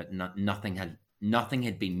I'd written, but nothing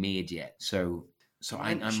had been made yet. So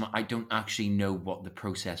I don't actually know what the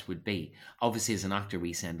process would be. Obviously, as an actor,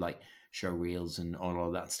 we send like show reels and all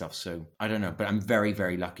of that stuff. So I don't know, but I'm very,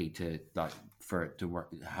 very lucky to for it to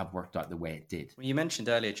have worked out the way it did. Well, you mentioned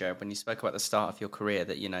earlier, Gerard, when you spoke about the start of your career,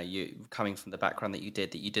 that, you know, you coming from the background that you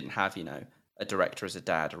did, that you didn't have, you know, a director as a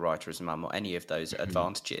dad, a writer as a mum, or any of those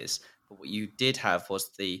advantages. But what you did have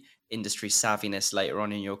was the industry savviness later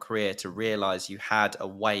on in your career to realize you had a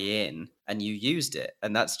way in, and you used it.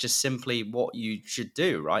 And that's just simply what you should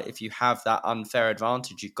do, right? If you have that unfair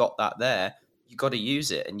advantage, you've got that there, you got to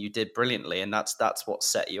use it, and you did brilliantly. And that's what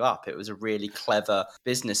set you up. It was a really clever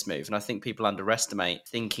business move. And I think people underestimate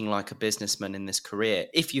thinking like a businessman in this career.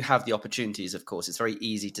 If you have the opportunities, of course, it's very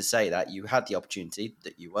easy to say that you had the opportunity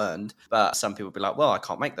that you earned, but some people be like, well, I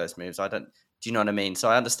can't make those moves. Do you know what I mean? So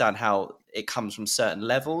I understand how it comes from certain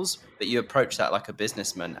levels, but you approach that like a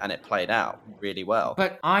businessman, and it played out really well.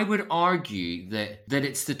 But I would argue that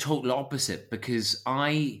it's the total opposite, because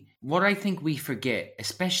what I think we forget,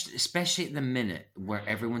 especially at the minute where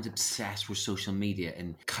everyone's obsessed with social media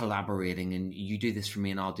and collaborating, and you do this for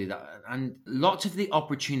me and I'll do that. And lots of the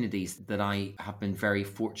opportunities that I have been very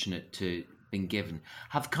fortunate to been given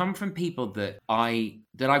have come from people that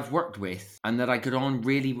I've worked with and that I got on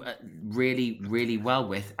really, really, really well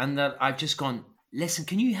with, and that I've just gone, listen,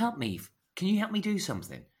 can you help me? Can you help me do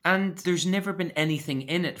something? And there's never been anything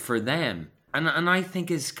in it for them. And I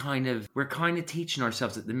think we're kind of teaching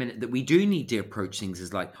ourselves at the minute that we do need to approach things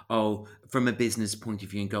as like, oh, from a business point of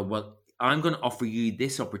view, and go, well, I'm going to offer you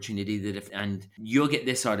this opportunity and you'll get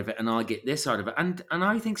this out of it and I'll get this out of it. And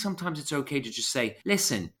I think sometimes it's okay to just say,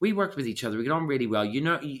 listen, we worked with each other. We get on really well. You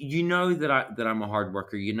know that I'm a hard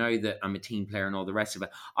worker. You know that I'm a team player and all the rest of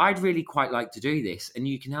it. I'd really quite like to do this, and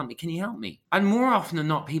you can help me. Can you help me? And more often than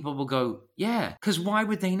not, people will go, yeah, because why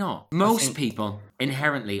would they not? Most people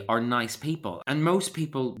inherently are nice people, and most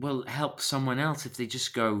people will help someone else if they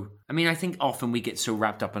just go. I mean, I think often we get so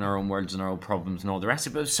wrapped up in our own worlds and our own problems and all the rest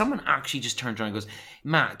of it. But if someone actually just turns around and goes,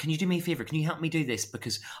 Matt, can you do me a favor? Can you help me do this?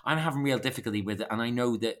 Because I'm having real difficulty with it, and I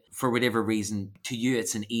know that for whatever reason, to you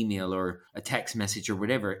it's an email or a text message or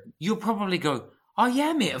whatever, you'll probably go, oh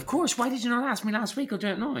yeah, mate, of course. Why did you not ask me last week? I'll do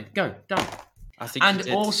it now. Go, done. I think and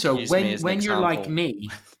also, when you're like me,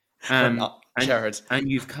 Gerard, and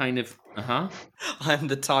you've kind of, I'm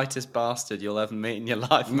the tightest bastard you'll ever meet in your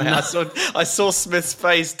life, mate. I saw Smith's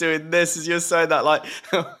face doing this as you're saying that, like,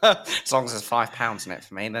 as long as there's £5 in it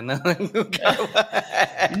for me, then we'll go.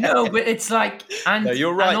 No, but it's like, and no,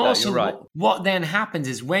 you're right. And also, you're right. What then happens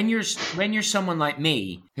is when you're someone like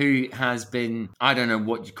me who has been, I don't know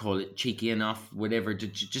what you call it, cheeky enough, whatever,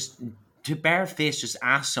 to barefaced just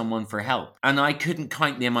ask someone for help, and I couldn't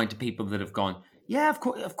count the amount of people that have gone, yeah, of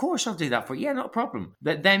course I'll do that for you. Yeah, not a problem.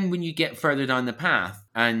 But then when you get further down the path,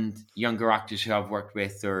 and younger actors who I've worked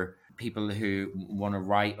with, or people who want to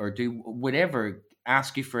write or do whatever,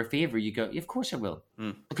 ask you for a favor, you go, yeah, of course I will.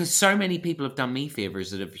 Because so many people have done me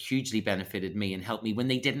favors that have hugely benefited me and helped me when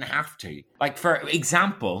they didn't have to. Like, for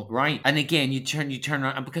example, right? And again, you turn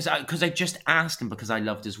around, and because I just asked him because I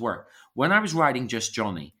loved his work. When I was writing Just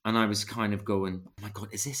Johnny, and I was kind of going, oh my God,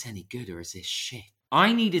 is this any good or is this shit?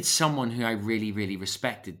 I needed someone who I really, really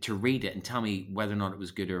respected to read it and tell me whether or not it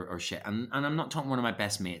was good or shit. And I'm not talking one of my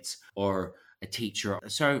best mates or a teacher.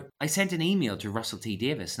 So I sent an email to Russell T.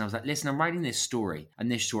 Davis, and I was like, listen, I'm writing this story and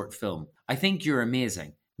this short film. I think you're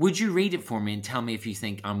amazing. Would you read it for me and tell me if you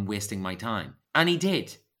think I'm wasting my time? And he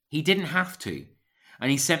did. He didn't have to.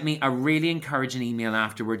 And he sent me a really encouraging email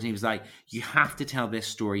afterwards. And he was like, you have to tell this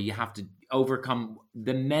story. You have to overcome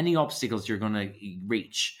the many obstacles you're going to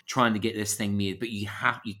reach trying to get this thing made. But you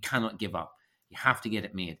cannot give up. You have to get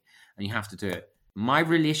it made. And you have to do it. My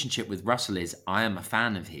relationship with Russell is I am a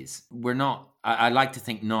fan of his. I like to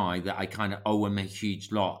think now that I kind of owe him a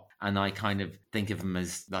huge lot. And I kind of think of him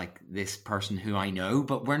as like this person who I know,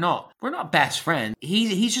 but we're not best friends.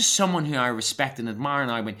 He's just someone who I respect and admire.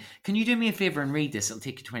 And I went, can you do me a favor and read this? It'll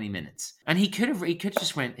take you 20 minutes. And he could have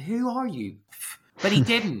just went, who are you? But he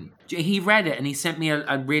didn't. He read it and he sent me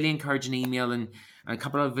a really encouraging email and a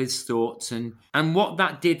couple of his thoughts. And what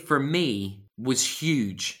that did for me was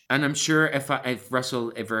huge. And I'm sure if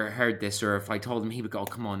Russell ever heard this, or if I told him, he would go, oh,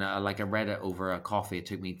 come on, I read it over a coffee. It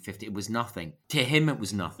took me 50. It was nothing. To him, it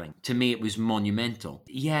was nothing. To me, it was monumental.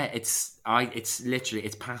 Yeah, it's literally,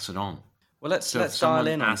 it's pass it on. Well, let's dial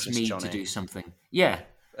in on this, me Johnny. to do something. Yeah.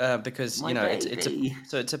 Because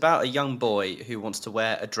it's about a young boy who wants to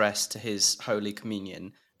wear a dress to his Holy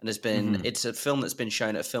Communion, and it's a film that's been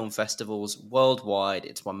shown at film festivals worldwide.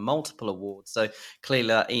 It's won multiple awards. So clearly,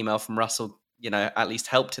 that email from Russell, at least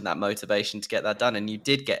helped in that motivation to get that done, and you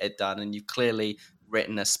did get it done, and you've clearly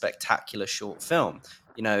written a spectacular short film.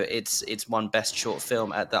 It's won best short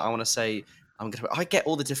film at the. I want to say. I get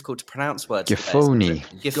all the difficult to pronounce words. Gifoni.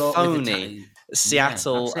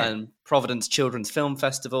 Seattle and Providence Children's Film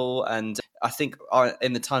Festival. And I think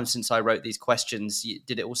in the time since I wrote these questions,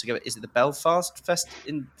 did it also go, is it the Belfast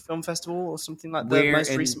Film Festival or something like that? We're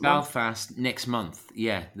most recent Belfast next month.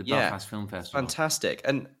 Yeah, the Belfast Film Festival. Fantastic.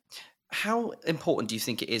 And how important do you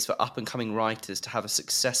think it is for up-and-coming writers to have a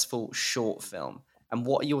successful short film? And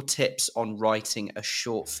what are your tips on writing a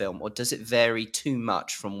short film? Or does it vary too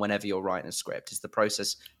much from whenever you're writing a script? Is the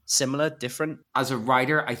process similar, different? As a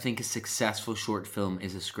writer, I think a successful short film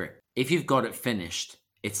is a script. If you've got it finished,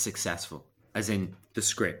 it's successful, as in the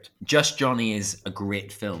script. Just Johnny is a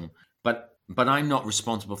great film, but I'm not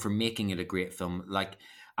responsible for making it a great film. Like,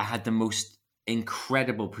 I had the most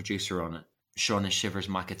incredible producer on it, Shauna Shivers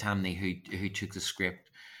McCarthy, who took the script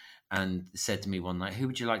and said to me one night, who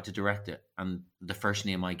would you like to direct it? And the first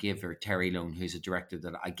name I gave her, Terry Lone, who's a director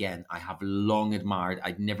that, again, I have long admired.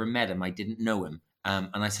 I'd never met him. I didn't know him. And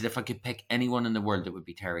I said, if I could pick anyone in the world, it would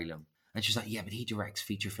be Terry Lone. And she's like, yeah, but he directs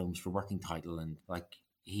feature films for working title. And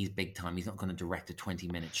he's big time. He's not going to direct a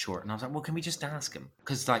 20-minute short. And I was like, well, can we just ask him?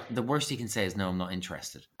 Because the worst he can say is, no, I'm not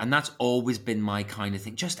interested. And that's always been my kind of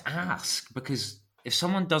thing. Just ask. Because if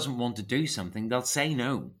someone doesn't want to do something, they'll say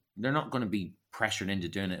no. They're not going to be pressured into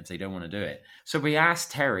doing it if they don't want to do it. So we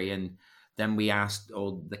asked Terry, and then we asked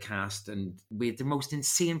all the cast, and we had the most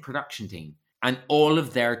insane production team. And all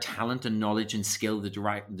of their talent and knowledge and skill, the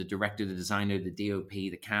director, the designer, the DOP,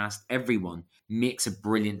 the cast, everyone makes a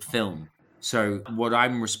brilliant film. So what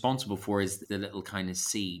I'm responsible for is the little kind of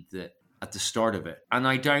seed that at the start of it. And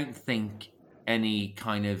I don't think, again,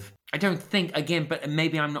 but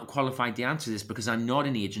maybe I'm not qualified to answer this because I'm not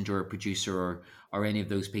an agent or a producer or any of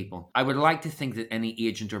those people. I would like to think that any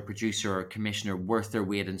agent or producer or commissioner worth their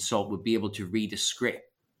weight in salt would be able to read a script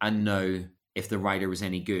and know if the writer was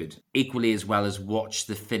any good, equally as well as watch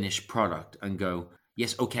the finished product and go,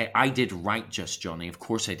 yes, okay, I did write Just Johnny, of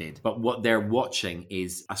course I did. But what they're watching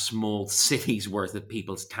is a small city's worth of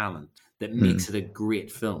people's talent that makes it a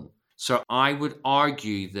great film. So I would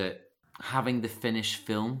argue that having the finished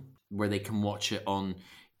film where they can watch it on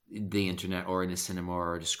the internet or in a cinema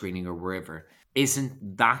or at a screening or wherever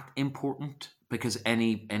isn't that important, because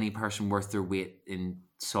any person worth their weight in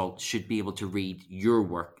salt should be able to read your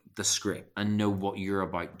work, the script, and know what you're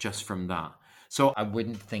about just from that. So I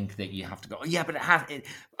wouldn't think that you have to go, oh, yeah, but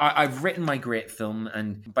I've written my great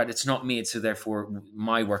film, but it's not made, so therefore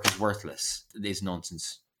my work is worthless. It is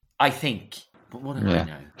nonsense, I think. But what do I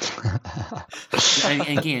know?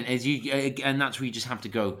 and again, and that's where you just have to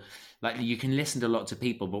go. Like, you can listen to lots of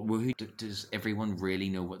people, but does everyone really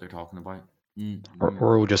know what they're talking about?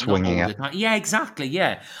 We're all just winging it. Yeah, exactly.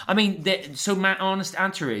 Yeah. I mean, so my honest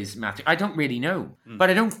answer is, Matthew, I don't really know, but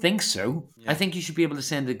I don't think so. Yeah. I think you should be able to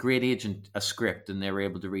send a great agent a script and they're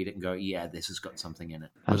able to read it and go, yeah, this has got something in it.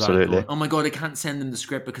 Absolutely. Going, oh my God, I can't send them the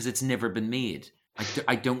script because it's never been made.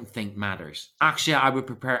 I don't think matters. Actually, I would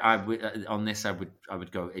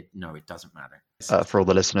go, no, it doesn't matter. For all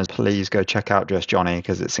the listeners, please go check out Just Johnny,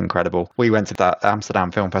 because it's incredible. We went to that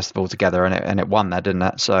Amsterdam Film Festival together and it won there, didn't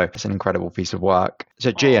it? So it's an incredible piece of work.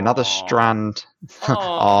 So G, another strand.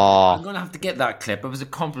 I'm going to have to get that clip. It was a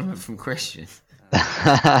compliment from Christian.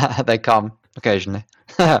 They come occasionally.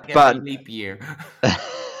 But leap year.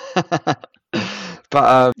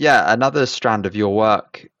 But yeah, another strand of your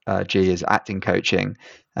work, G, is acting coaching.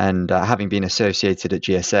 And having been associated at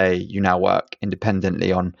GSA, you now work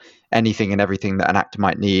independently on anything and everything that an actor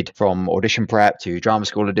might need, from audition prep to drama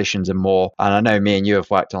school auditions and more. And I know me and you have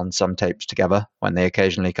worked on some tapes together when they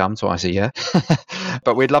occasionally come twice a year.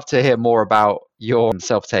 But we'd love to hear more about your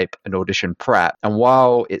self-tape and audition prep. And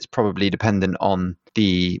while it's probably dependent on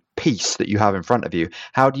the piece that you have in front of you,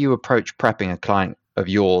 how do you approach prepping a client of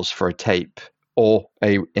yours for a tape or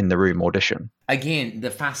a in-the-room audition? Again, the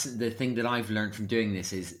thing that I've learned from doing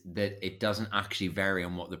this is that it doesn't actually vary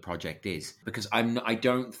on what the project is, because I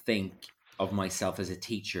don't think of myself as a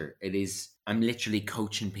teacher. I'm literally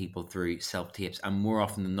coaching people through self-tapes, and more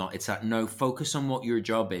often than not, it's that, no, focus on what your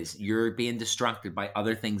job is. You're being distracted by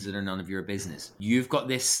other things that are none of your business. You've got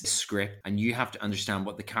this script, and you have to understand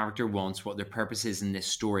what the character wants, what their purpose is in this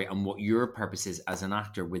story, and what your purpose is as an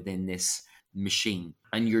actor within this machine.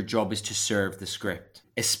 And your job is to serve the script,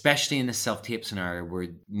 especially in a self-tape scenario where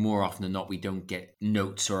more often than not we don't get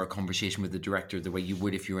notes or a conversation with the director the way you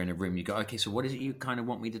would if you were in a room. You go, okay, so what is it you kind of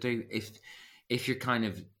want me to do? If you're kind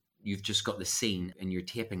of, you've just got the scene and you're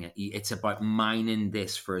taping it, it's about mining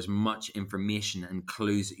this for as much information and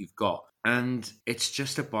clues that you've got. And it's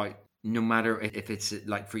just about, no matter if it's,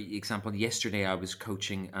 like, for example, yesterday I was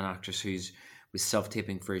coaching an actress was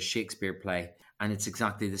self-taping for a Shakespeare play, and it's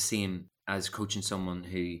exactly the same as coaching someone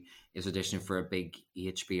who is auditioning for a big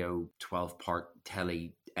HBO 12-part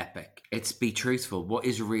telly epic. It's be truthful. What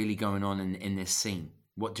is really going on in this scene?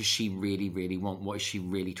 What does she really, really want? What is she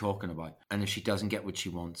really talking about? And if she doesn't get what she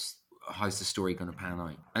wants, how's the story going to pan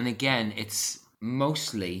out? And again, it's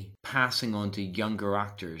mostly passing on to younger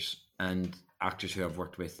actors and actors who I've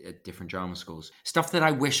worked with at different drama schools. Stuff that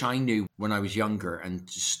I wish I knew when I was younger and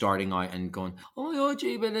just starting out and going, oh my God,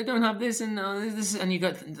 gee, but I don't have this and this, and you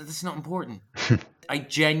got, that's not important. I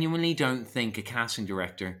genuinely don't think a casting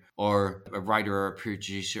director or a writer or a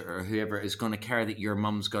producer or whoever is going to care that your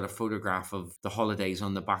mum's got a photograph of the holidays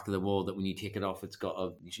on the back of the wall, that when you take it off, it's got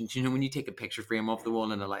a, you know, when you take a picture frame off the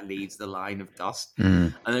wall and it like leaves the line of dust,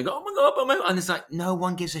 and they go, oh my God, and it's like, no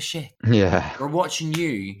one gives a shit. Yeah. We're watching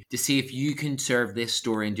you to see if you can serve this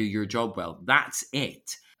story and do your job well. That's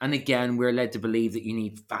it. And again, we're led to believe that you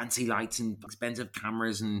need fancy lights and expensive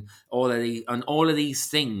cameras and all of these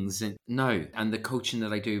things. And no, and the coaching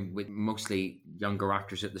that I do with mostly younger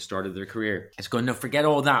actors at the start of their career, it's going, no, forget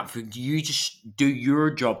all that. You just do your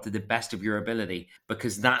job to the best of your ability,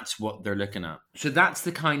 because that's what they're looking at. So that's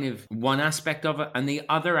the kind of one aspect of it. And the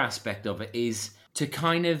other aspect of it is to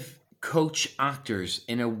kind of coach actors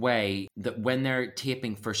in a way that when they're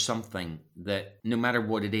taping for something, that no matter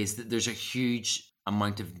what it is, that there's a huge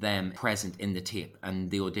amount of them present in the tape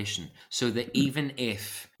and the audition, so that even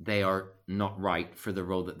if they are not right for the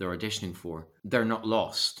role that they're auditioning for, they're not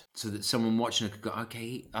lost. So that someone watching it could go,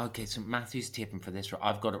 okay, so Matthew's taping for this role.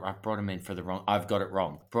 I brought him in for the wrong. I've got it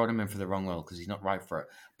wrong. Brought him in for the wrong role because he's not right for it.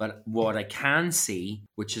 But what I can see,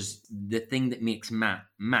 which is the thing that makes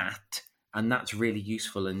Matt, and that's really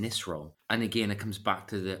useful in this role. And again, it comes back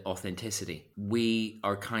to the authenticity. We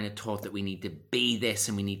are kind of taught that we need to be this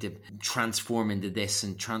and we need to transform into this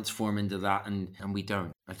and transform into that, and we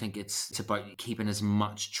don't. I think it's about keeping as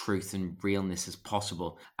much truth and realness as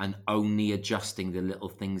possible and only adjusting the little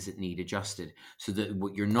things that need adjusted, so that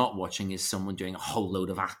what you're not watching is someone doing a whole load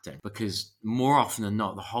of acting, because more often than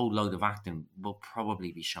not, the whole load of acting will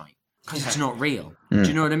probably be shite. Because it's not real. Do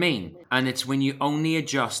you know what I mean? And it's when you only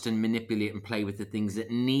adjust and manipulate and play with the things that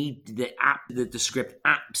that the script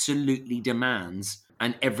absolutely demands,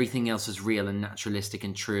 and everything else is real and naturalistic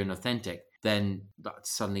and true and authentic, then that's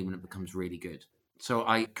suddenly when it becomes really good. So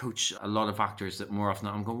I coach a lot of actors that more often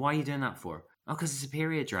I'm going, why are you doing that for? Oh, because it's a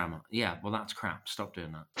period drama. Yeah, well, that's crap. Stop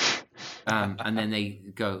doing that. And then they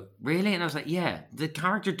go, really? And I was like, yeah, the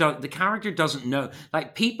character doesn't know.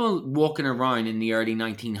 Like, people walking around in the early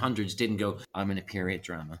 1900s didn't go, I'm in a period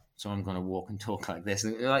drama, so I'm going to walk and talk like this.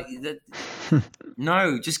 And like,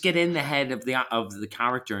 no, just get in the head of the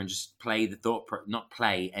character and just play the thought.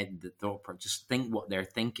 Just think what they're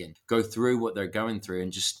thinking, go through what they're going through,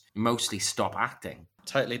 and just mostly stop acting.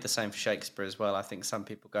 Totally the same for Shakespeare as well. I think some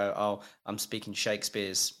people go, oh, I'm speaking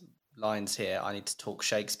Shakespeare's lines here, I need to talk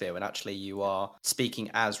Shakespeare, when actually you are speaking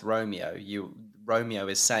as Romeo. Romeo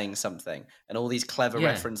is saying something, and all these clever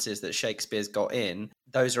references that Shakespeare's got in,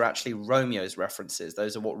 those are actually Romeo's references.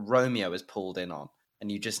 Those are what Romeo has pulled in on,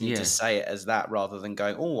 and you just need to say it as that, rather than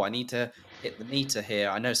going, oh, I need to hit the meter here.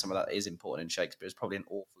 I know some of that is important in Shakespeare. It's probably an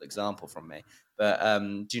awful example from me, but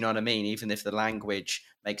do you know what I mean? Even if the language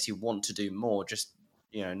makes you want to do more, just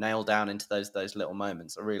nail down into those little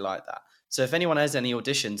moments. I really like that. So if anyone has any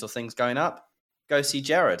auditions or things going up, go see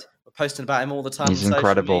Gerard. We're posting about him all the time He's on social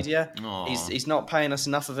incredible. media. Aw. He's not paying us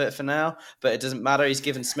enough of it for now, but it doesn't matter. He's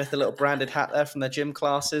given Smith a little branded hat there from their gym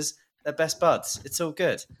classes. They're best buds. It's all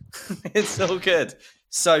good. It's all good.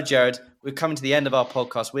 So, Gerard, we're coming to the end of our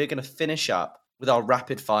podcast. We're going to finish up with our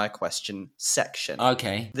rapid fire question section.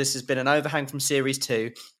 Okay. This has been an overhang from Series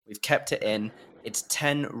 2. We've kept it in. It's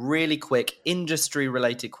 10 really quick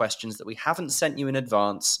industry-related questions that we haven't sent you in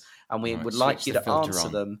advance, and we Right, would like switch you the to filter answer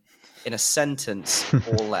on. them in a sentence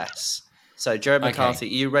or less. So, Gerard Okay. McCarthy, are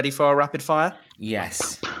you ready for our rapid fire?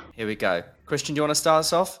 Yes. Here we go. Christian, do you want to start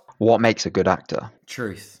us off? What makes a good actor?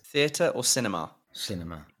 Truth. Theatre or cinema?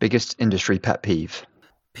 Cinema. Biggest industry pet peeve?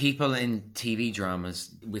 People in TV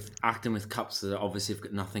dramas with acting with cups that obviously have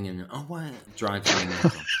got nothing in them. Oh, what drives me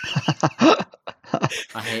mental.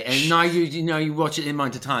 I hate it. And now you watch it in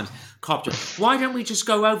amount of times. Cop job. Why don't we just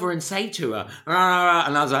go over and say to her? And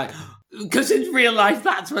I was like, because in real life,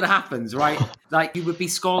 that's what happens, right? Like, you would be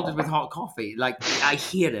scalded with hot coffee. Like, I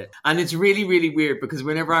hate it. And it's really, really weird because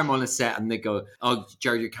whenever I'm on a set and they go, oh,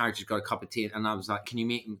 Jerry, your character's got a cup of tea. And I was like,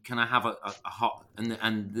 can I have a hot?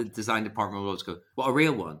 And the design department will always go, what, a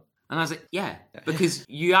real one? And I was like, yeah, because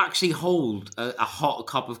you actually hold a hot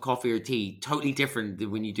cup of coffee or tea totally different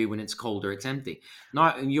than when you do when it's cold or it's empty.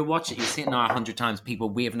 Now, you watch it, you see it now 100 times, people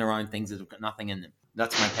waving around things that have got nothing in them.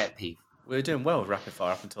 That's my pet peeve. We were doing well with rapid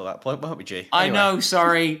fire up until that point, weren't we, G? I Anyway, know,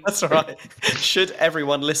 sorry. That's all right. Should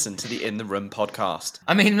everyone listen to the In the Room podcast?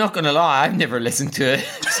 I mean, I'm not going to lie, I've never listened to it.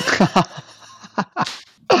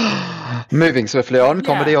 Moving swiftly on,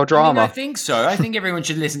 comedy Yeah, or drama? I think so. I think everyone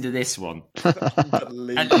should listen to this one. At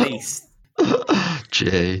least.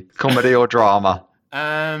 Gee, comedy or drama?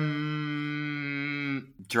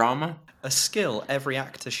 Drama? A skill every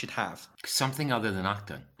actor should have. Something other than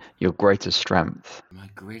acting. Your greatest strength? My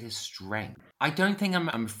greatest strength. I don't think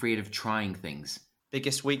I'm afraid of trying things.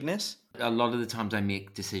 Biggest weakness? A lot of the times I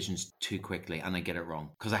make decisions too quickly and I get it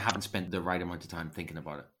wrong because I haven't spent the right amount of time thinking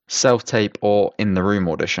about it. Self-tape or in-the-room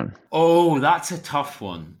audition? Oh, that's a tough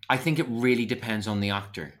one. I think it really depends on the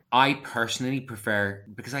actor. I personally prefer,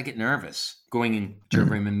 because I get nervous, going into a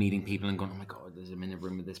room and meeting people and going, oh my God, I'm in a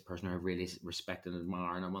room with this person I really respect and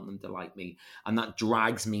admire and I want them to like me. And that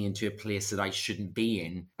drags me into a place that I shouldn't be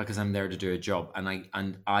in because I'm there to do a job.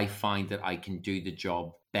 And I find that I can do the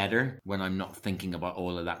job better when I'm not thinking about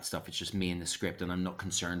all of that stuff. It's just me and the script and I'm not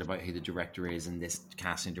concerned about who the director is and this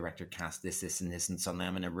casting director cast this and this and suddenly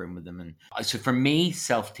I'm in a room with them. And so for me,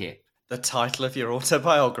 self-tape. The title of your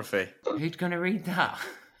autobiography. Who's going to read that?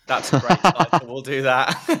 That's a great title. We'll do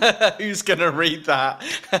that. Who's going to read that?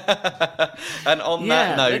 And on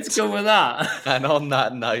that note, let's go with that. And on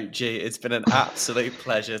that note, G, it's been an absolute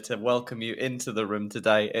pleasure to welcome you into the room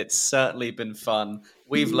today. It's certainly been fun.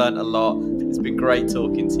 We've learnt a lot. It's been great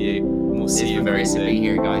talking to you. And we'll see you very Great to soon. be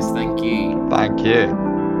here, guys. Thank you. Thank you.